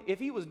why? I mean, if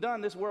he was done,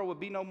 this world would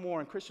be no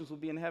more and Christians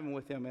would be in heaven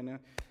with him. And,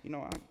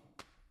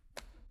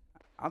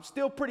 I'm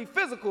still pretty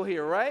physical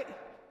here, right?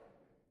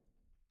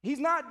 He's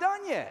not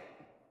done yet.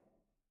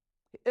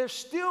 There's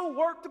still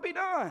work to be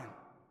done.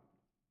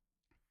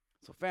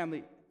 So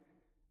family,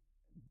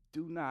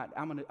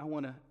 I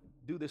want to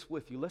do this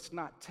with you. Let's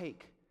not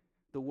take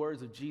the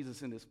words of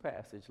Jesus in this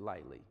passage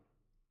lightly.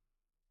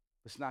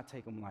 Let's not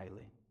take them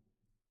lightly.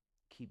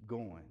 Keep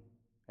going.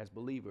 As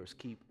believers,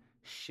 keep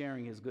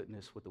sharing his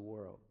goodness with the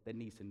world that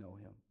needs to know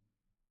him.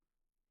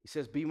 He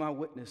says, be my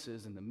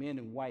witnesses, and the men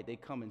in white, they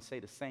come and say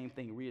the same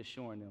thing,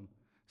 reassuring them,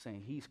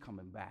 saying he's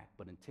coming back.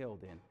 But until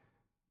then,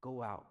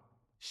 go out.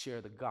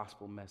 Share the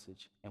gospel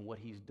message and what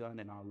he's done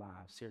in our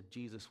lives. Share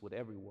Jesus with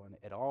everyone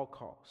at all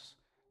costs.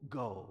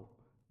 Go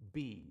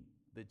be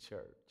the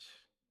church.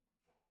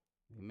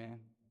 Amen.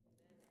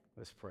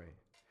 Let's pray.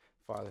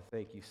 Father,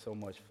 thank you so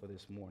much for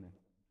this morning.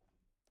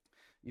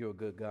 You're a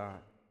good God.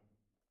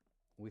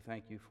 We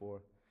thank you for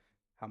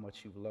how much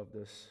you've loved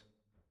us.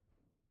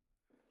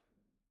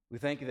 We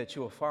thank you that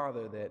you're a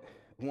Father that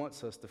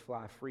wants us to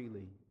fly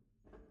freely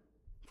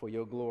for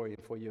your glory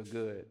and for your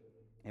good.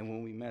 And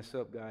when we mess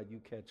up, God, you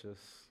catch us.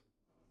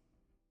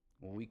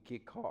 When we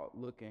get caught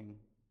looking,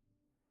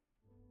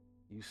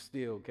 you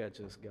still catch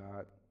us,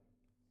 God.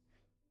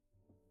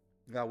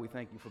 God, we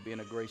thank you for being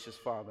a gracious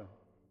Father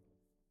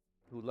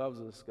who loves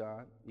us,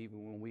 God,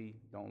 even when we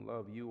don't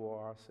love you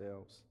or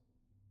ourselves.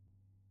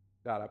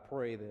 God, I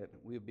pray that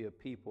we'll be a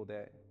people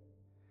that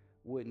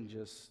wouldn't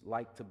just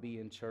like to be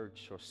in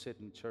church or sit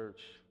in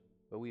church,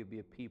 but we'll be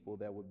a people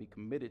that would be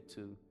committed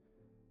to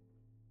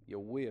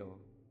your will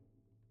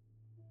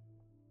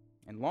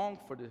and long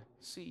to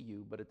see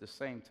you, but at the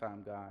same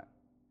time, God,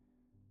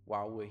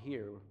 while we're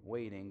here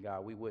waiting,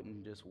 God, we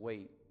wouldn't just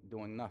wait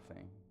doing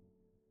nothing.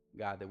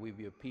 God, that we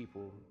be a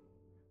people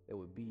that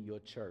would be your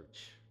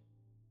church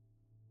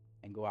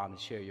and go out and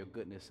share your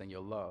goodness and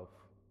your love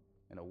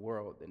in a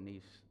world that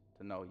needs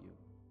to know you.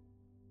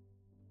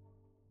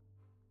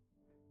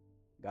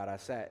 God, I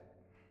sat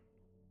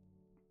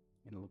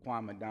in the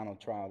Laquan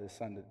McDonald trial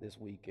this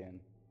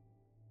weekend.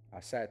 I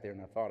sat there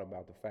and I thought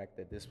about the fact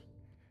that this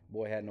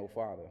boy had no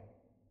father.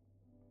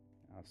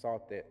 I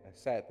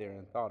sat there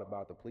and thought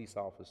about the police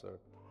officer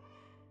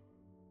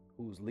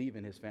who's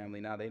leaving his family.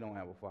 Now they don't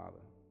have a father.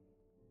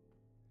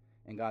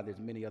 And God, there's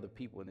many other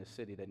people in this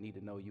city that need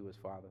to know you as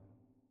Father.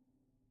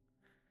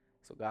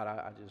 So God,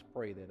 I just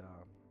pray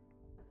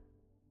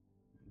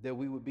that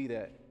we would be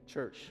that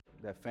church,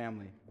 that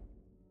family,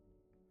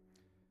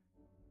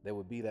 that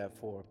would be that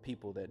for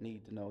people that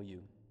need to know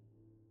you.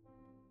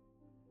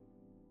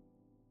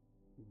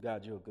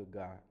 God, you're a good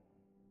God.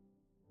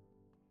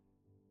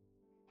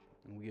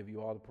 And we give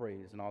you all the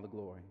praise and all the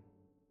glory.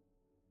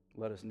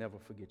 Let us never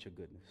forget your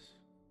goodness.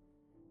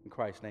 In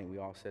Christ's name, we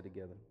all said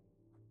together,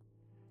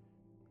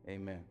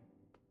 amen.